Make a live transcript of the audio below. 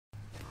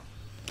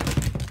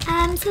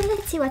So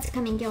let's see what's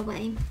coming your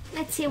way.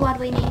 Let's see what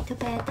we need to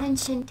pay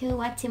attention to,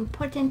 what's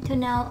important to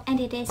know, and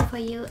it is for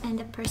you and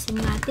the person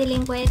you are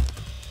dealing with.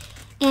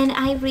 And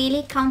I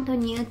really count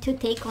on you to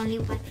take only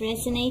what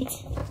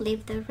resonates,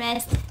 leave the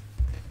rest.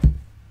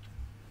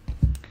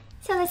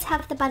 So let's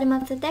have the bottom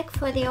of the deck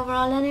for the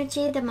overall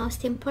energy, the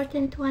most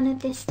important one at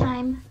this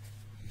time.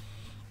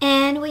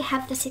 And we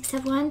have the Six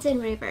of Wands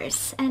in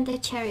reverse, and the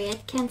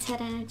Chariot, Cancer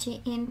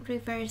energy in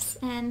reverse,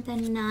 and the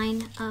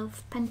Nine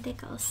of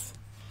Pentacles,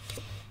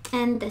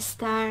 and the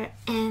Star,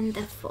 and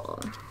the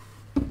Fool.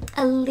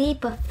 A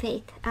leap of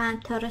faith.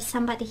 Taurus,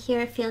 somebody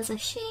here feels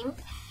ashamed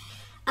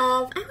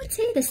of, I would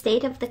say, the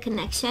state of the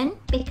connection,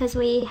 because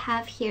we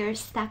have here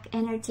stuck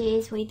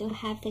energies. We do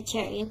have the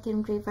Chariot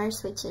in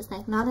reverse, which is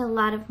like not a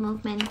lot of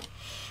movement,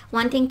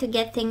 wanting to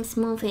get things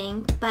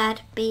moving,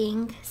 but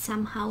being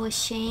somehow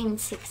ashamed.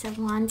 Six of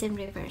Wands in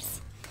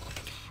reverse.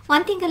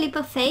 Wanting a leap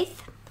of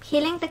faith,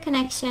 healing the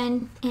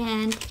connection,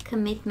 and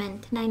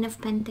commitment. Nine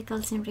of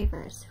Pentacles in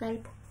reverse,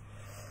 right?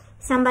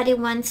 Somebody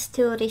wants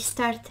to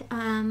restart,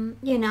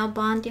 you know,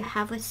 bond you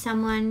have with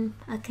someone,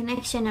 a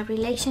connection, a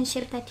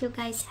relationship that you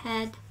guys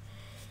had.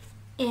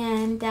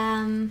 And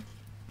yeah,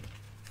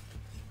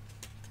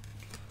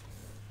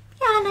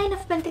 Nine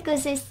of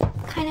Pentacles is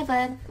kind of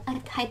a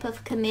type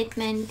of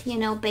commitment, you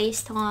know,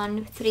 based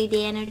on 3D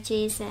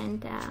energies,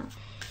 and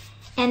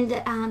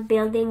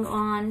building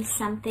on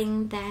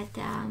something that,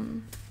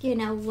 you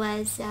know,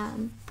 was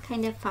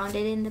kind of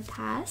founded in the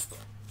past,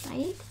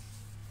 right?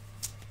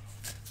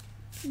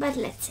 But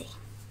let's see.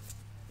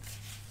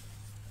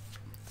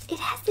 It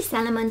has this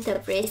element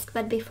of risk,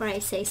 but before I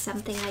say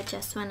something, I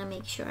just want to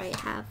make sure I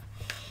have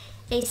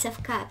Ace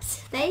of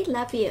Cups. They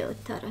love you,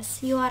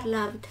 Taurus. You are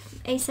loved.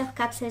 Ace of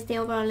Cups says the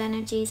overall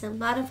energy is a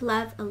lot of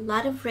love, a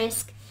lot of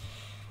risk,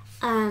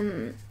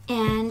 and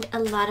a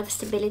lot of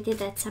stability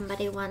that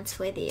somebody wants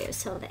with you.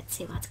 So let's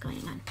see what's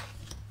going on.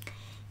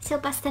 So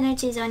past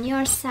energy is on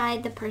your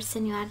side, the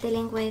person you are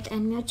dealing with,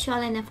 and mutual,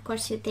 and of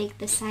course you take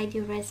the side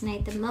you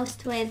resonate the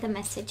most with, the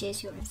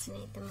messages you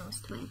resonate the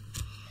most with.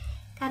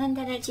 Current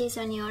energy is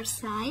on your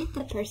side,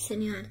 the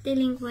person you are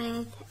dealing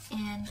with,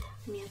 and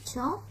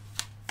mutual.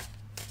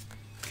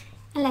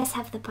 And let's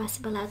have the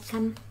possible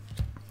outcome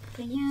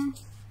for you,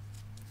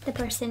 the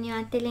person you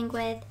are dealing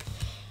with,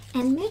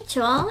 and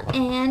mutual,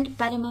 and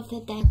bottom of the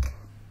deck,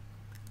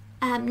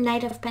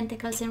 Knight of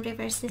Pentacles in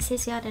reverse. This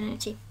is your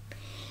energy.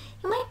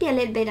 You might be a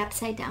little bit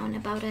upside down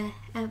about a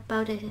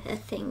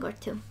thing or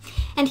two.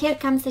 And here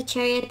comes the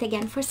Chariot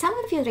again. For some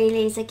of you,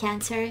 really is a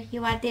Cancer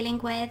you are dealing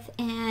with,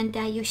 and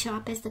you show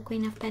up as the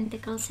Queen of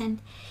Pentacles, and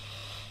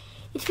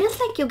it feels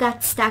like you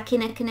got stuck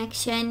in a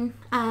connection,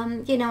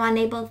 you know,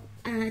 unable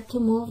to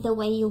move the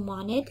way you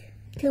wanted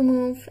to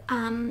move,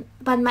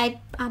 but might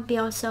be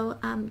also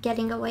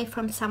getting away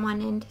from someone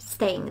and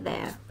staying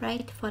there,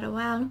 right, for a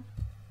while.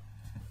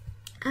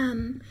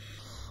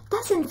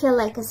 Doesn't feel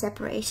like a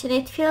separation.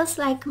 It feels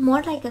like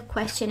more like a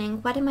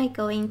questioning. What am I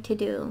going to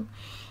do?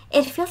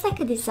 It feels like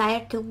a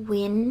desire to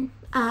win.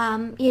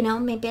 You know,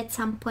 maybe at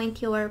some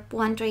point you were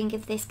wondering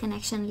if this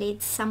connection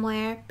leads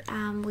somewhere.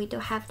 We do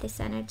have this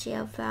energy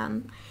of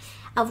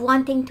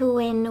wanting to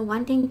win,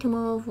 wanting to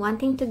move,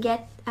 wanting to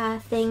get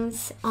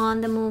things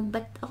on the move,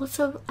 but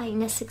also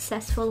in a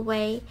successful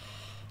way,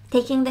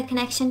 taking the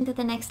connection to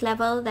the next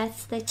level.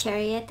 That's the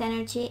Chariot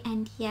energy,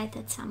 and yet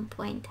at some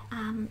point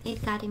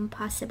it got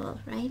impossible,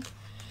 right?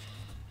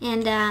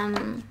 And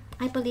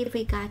I believe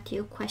we got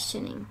you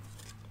questioning,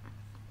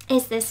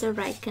 is this the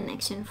right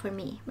connection for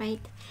me, right?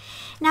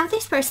 Now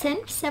this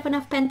person, Seven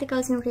of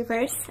Pentacles in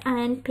reverse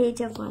and Page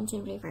of Wands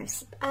in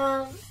reverse.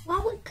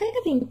 Well, kind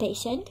of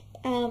impatient,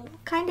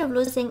 kind of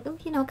losing,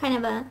 you know, kind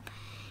of a,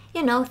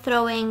 you know,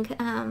 throwing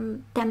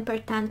temper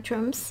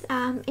tantrums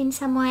in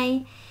some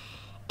way.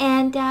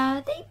 And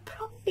they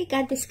probably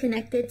got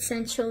disconnected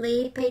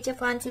sensually. Page of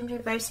Wands in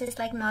reverse is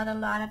like not a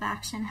lot of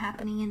action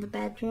happening in the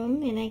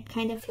bedroom, and I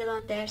kind of feel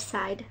on their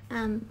side,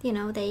 you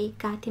know, they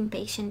got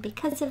impatient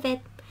because of it.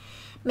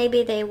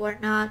 Maybe they were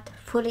not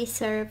fully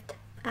served.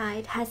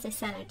 It has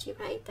this energy,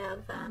 right,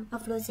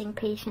 of losing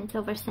patience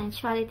over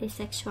sensuality,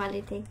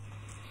 sexuality,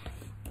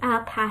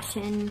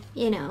 passion,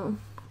 you know,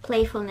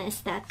 playfulness,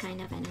 that kind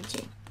of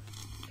energy.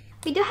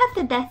 We do have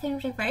the Death in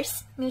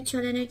reverse,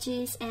 mutual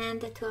energies, and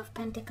the Two of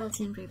Pentacles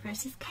in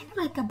reverse. It's kind of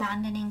like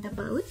abandoning the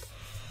boat,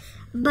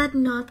 but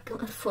not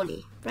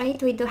fully, right?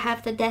 We do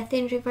have the Death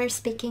in reverse,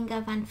 speaking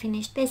of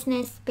unfinished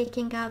business,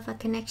 speaking of a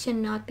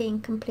connection not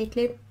being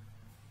completely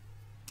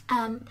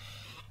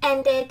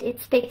ended.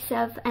 It speaks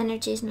of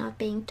energies not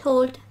being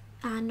told,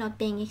 not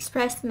being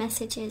expressed,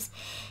 messages,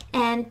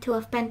 and Two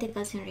of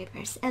Pentacles in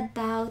reverse,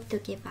 about to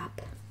give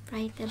up,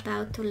 right?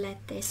 About to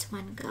let this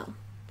one go.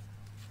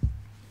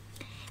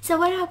 So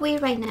where are we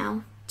right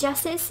now?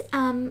 Justice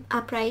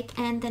upright,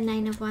 and the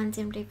Nine of Wands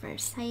in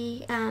reverse.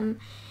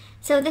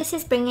 So this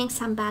is bringing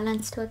some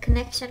balance to a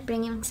connection,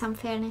 bringing some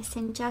fairness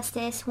and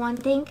justice,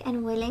 wanting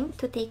and willing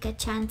to take a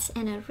chance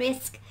and a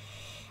risk,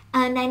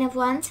 Nine of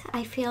Wands,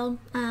 I feel,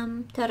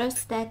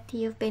 Taurus, that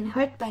you've been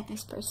hurt by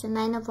this person.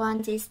 Nine of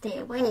Wands is stay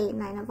away.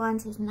 Nine of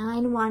Wands is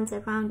 9 wands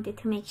around you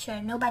to make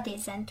sure nobody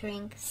is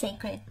entering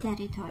sacred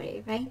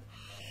territory, right?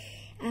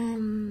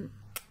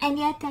 And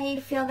yet I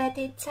feel that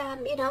it's,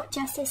 you know,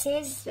 justice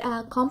is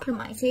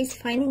compromise, is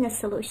finding a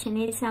solution,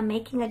 is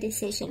making a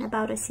decision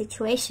about a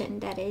situation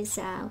that is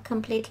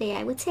completely,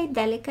 I would say,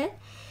 delicate.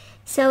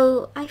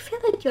 So I feel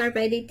that you are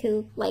ready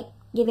to, like,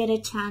 give it a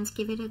chance,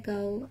 give it a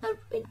go,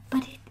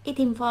 but it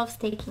involves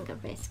taking a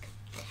risk.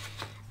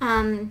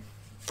 And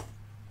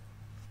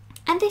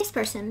this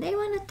person, they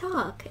want to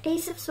talk.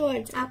 Ace of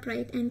Swords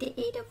upright and the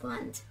 8 of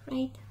Wands,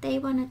 right? They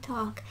want to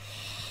talk.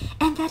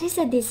 And that is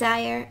a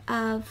desire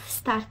of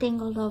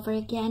starting all over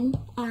again.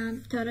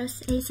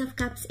 Taurus, Ace of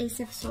Cups,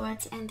 Ace of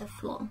Swords, and the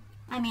Fool.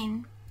 I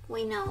mean,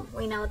 we know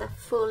the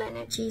Fool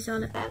energy is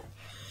all about.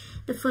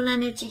 The Full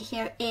energy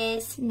here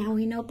is, now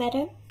we know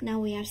better, now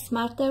we are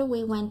smarter,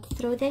 we went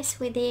through this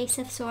with the Ace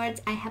of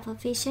Swords, I have a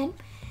vision.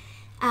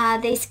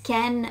 This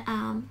can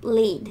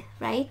lead,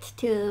 right,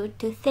 to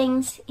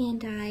things,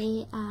 and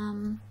I,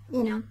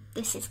 you know,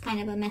 this is kind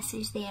of a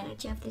message, the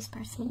energy of this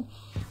person,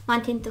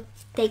 wanting to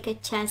take a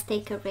chance,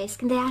 take a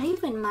risk. And they are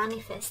even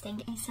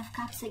manifesting Ace of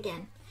Cups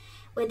again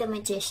with the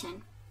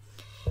Magician.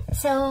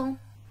 So,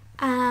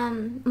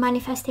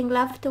 manifesting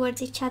love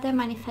towards each other,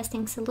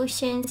 manifesting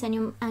solutions, a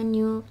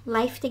new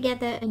life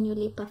together, a new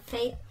leap of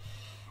faith,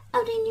 a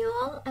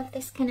renewal of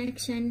this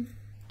connection,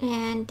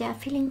 and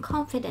feeling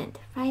confident,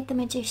 right? The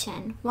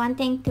Magician,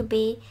 wanting to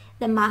be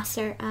the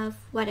master of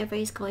whatever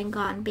is going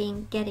on,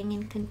 getting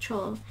in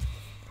control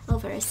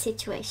over a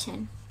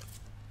situation.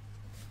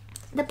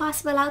 The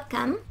possible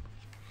outcome,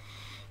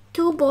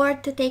 too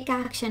bored to take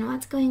action.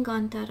 What's going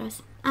on,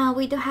 Taurus?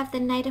 We do have the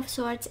Knight of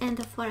Swords and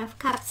the Four of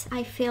Cups.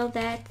 I feel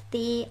that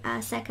the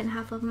second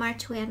half of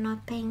March we are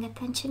not paying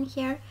attention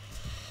here,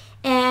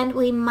 and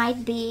we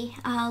might be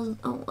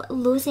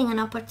losing an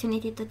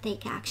opportunity to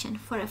take action.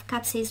 Four of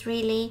Cups is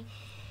really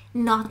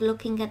not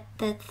looking at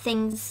the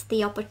things,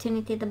 the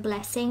opportunity, the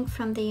blessing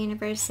from the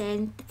universe,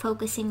 and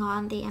focusing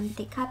on the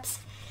empty cups.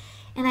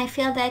 And I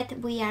feel that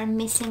we are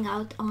missing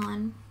out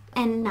on,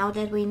 and now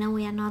that we know,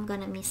 we are not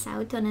going to miss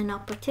out on an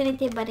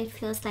opportunity, but it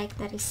feels like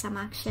there is some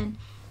action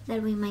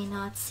that we may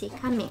not see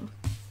coming.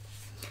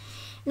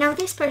 Now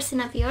this person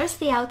of yours,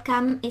 the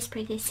outcome is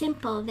pretty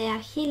simple. They are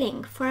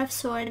healing. Four of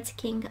Swords,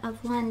 King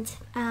of Wands,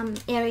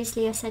 Aries,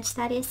 Leo,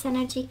 Sagittarius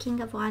energy.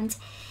 King of Wands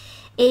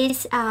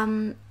is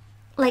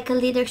like a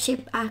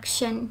leadership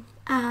action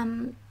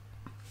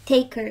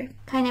taker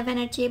kind of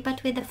energy,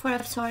 but with the Four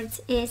of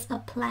Swords is a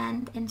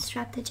planned and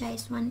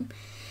strategized one.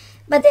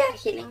 But they are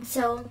healing,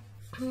 so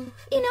you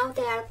know,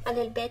 they are a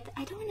little bit,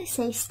 I don't want to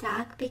say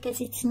stuck, because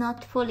it's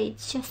not fully,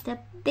 it's just a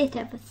bit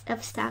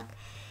of stuck,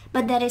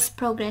 but there is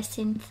progress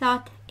in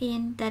thought,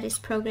 there is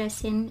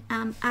progress in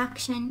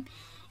action,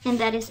 and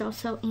that is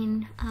also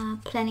in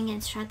planning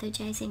and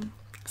strategizing.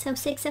 So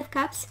Six of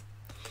Cups,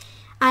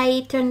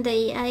 I turned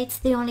the, it's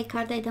the only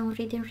card I don't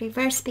read in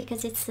reverse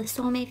because it's the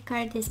soulmate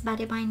card, this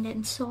body, mind,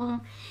 and soul.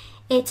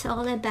 It's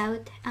all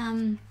about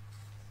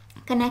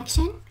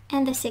connection,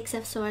 and the Six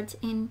of Swords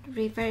in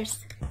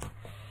reverse.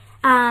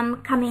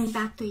 Coming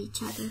back to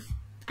each other.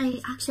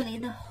 Actually,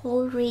 the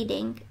whole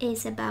reading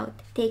is about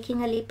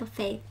taking a leap of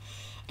faith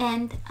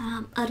and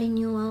a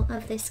renewal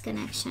of this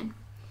connection.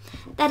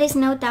 There is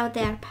no doubt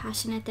they are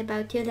passionate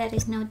about you. There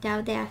is no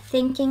doubt they are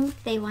thinking,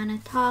 they want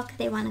to talk,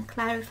 they want to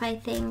clarify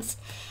things,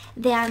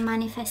 they are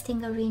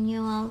manifesting a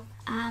renewal,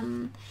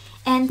 and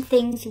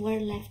things were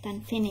left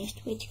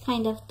unfinished, which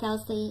kind of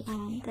tells the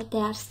that they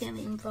are still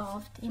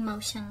involved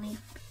emotionally,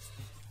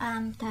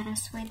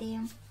 Taurus, with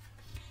you.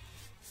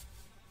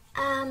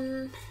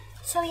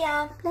 So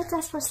yeah, let's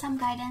ask for some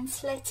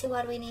guidance. Let's see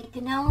what we need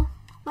to know.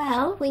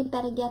 Well, we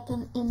better get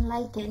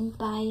enlightened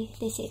by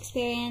this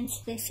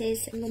experience. This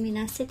is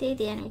luminosity,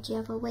 the energy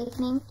of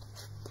awakening,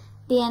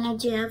 the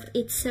energy of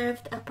it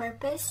served a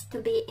purpose to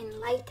be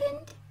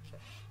enlightened,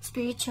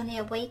 spiritually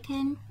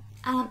awakened,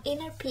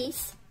 inner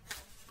peace.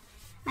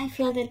 I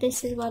feel that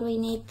this is what we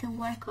need to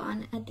work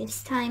on at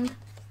this time.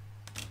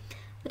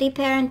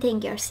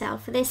 Reparenting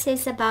yourself. This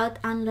is about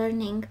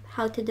unlearning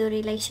how to do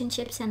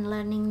relationships and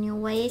learning new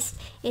ways.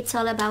 It's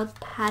all about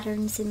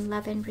patterns in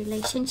love and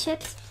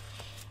relationships.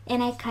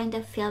 And I kind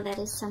of feel that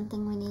is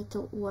something we need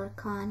to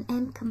work on.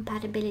 And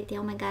compatibility.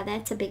 Oh my God,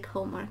 that's a big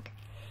homework.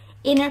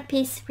 Inner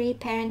peace,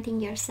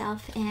 reparenting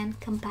yourself, and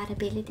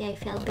compatibility, I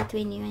feel,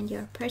 between you and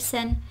your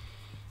person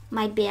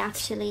might be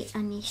actually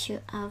an issue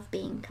of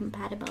being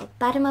compatible.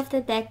 Bottom of the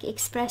deck,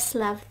 express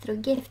love through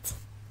gifts.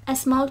 A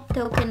small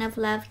token of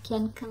love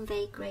can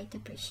convey great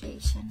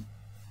appreciation.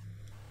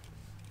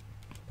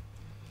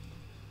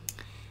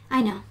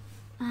 I know,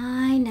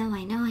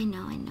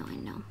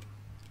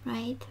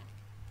 right?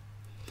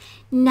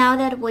 Now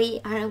that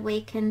we are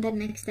awakened, the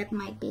next step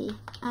might be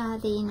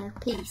the inner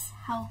peace.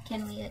 How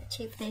can we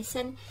achieve this?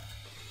 And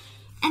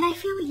I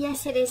feel,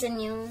 yes, it is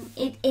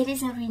it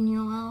is a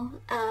renewal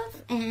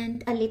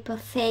and a leap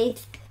of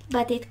faith,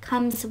 but it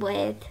comes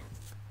with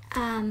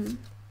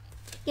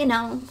you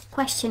know,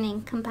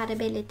 questioning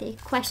compatibility,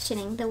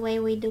 questioning the way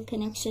we do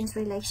connections,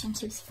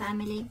 relationships,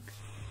 family,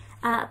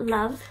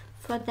 love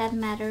for that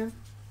matter,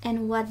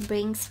 and what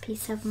brings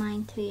peace of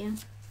mind to you.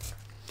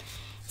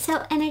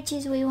 So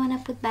energies we want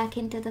to put back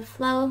into the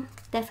flow,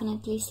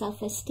 definitely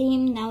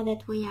self-esteem, now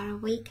that we are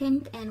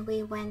awakened and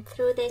we went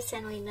through this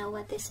and we know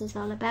what this is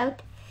all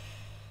about.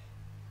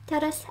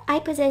 Taurus, I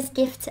possess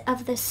gifts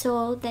of the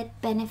soul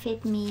that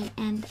benefit me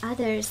and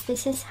others.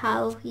 This is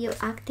how you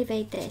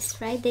activate this,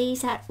 right?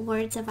 These are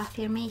words of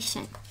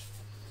affirmation.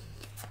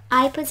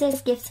 I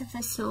possess gifts of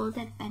the soul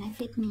that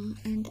benefit me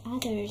and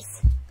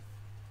others.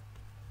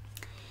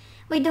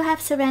 We do have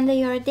surrender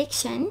your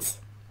addictions.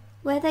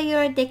 Whether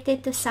you're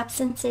addicted to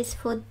substances,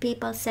 food,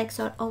 people, sex,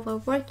 or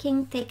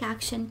overworking, take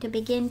action to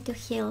begin to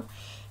heal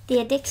the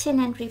addiction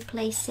and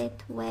replace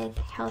it with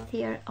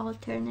healthier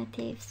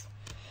alternatives.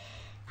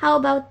 How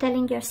about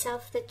telling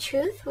yourself the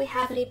truth? We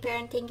have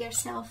reparenting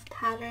yourself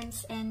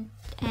patterns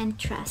and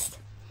trust.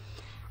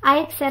 I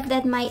accept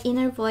that my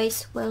inner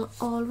voice will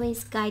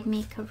always guide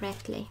me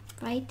correctly,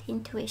 right?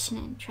 Intuition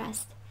and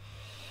trust.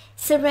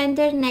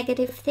 Surrender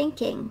negative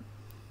thinking.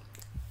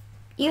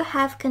 You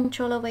have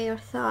control over your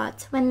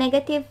thoughts. When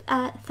negative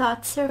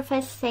thoughts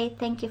surface, say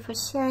thank you for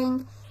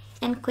sharing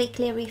and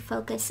quickly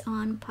refocus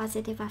on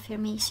positive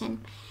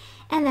affirmation.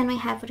 And then we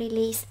have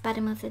release,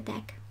 bottom of the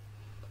deck.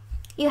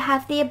 You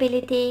have the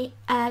ability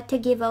to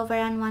give over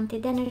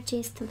unwanted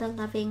energies to the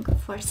loving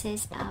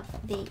forces of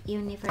the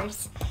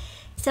universe.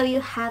 So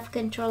you have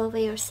control over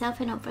yourself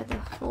and over the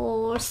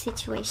whole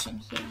situation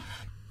here.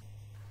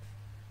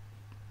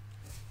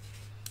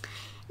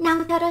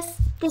 Now, Taurus,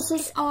 this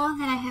is all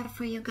that I have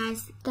for you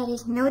guys. There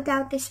is no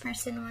doubt this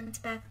person wants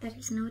back. There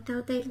is no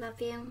doubt they love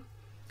you.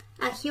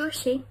 He or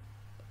she.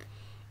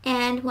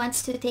 And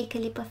wants to take a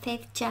leap of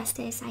faith, just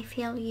as I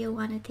feel you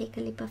want to take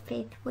a leap of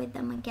faith with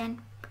them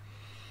again.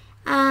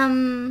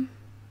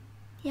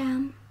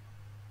 Yeah.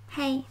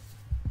 Hey,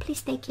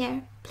 please take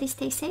care. Please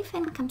stay safe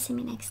and come see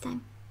me next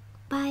time.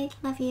 Bye.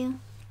 Love you.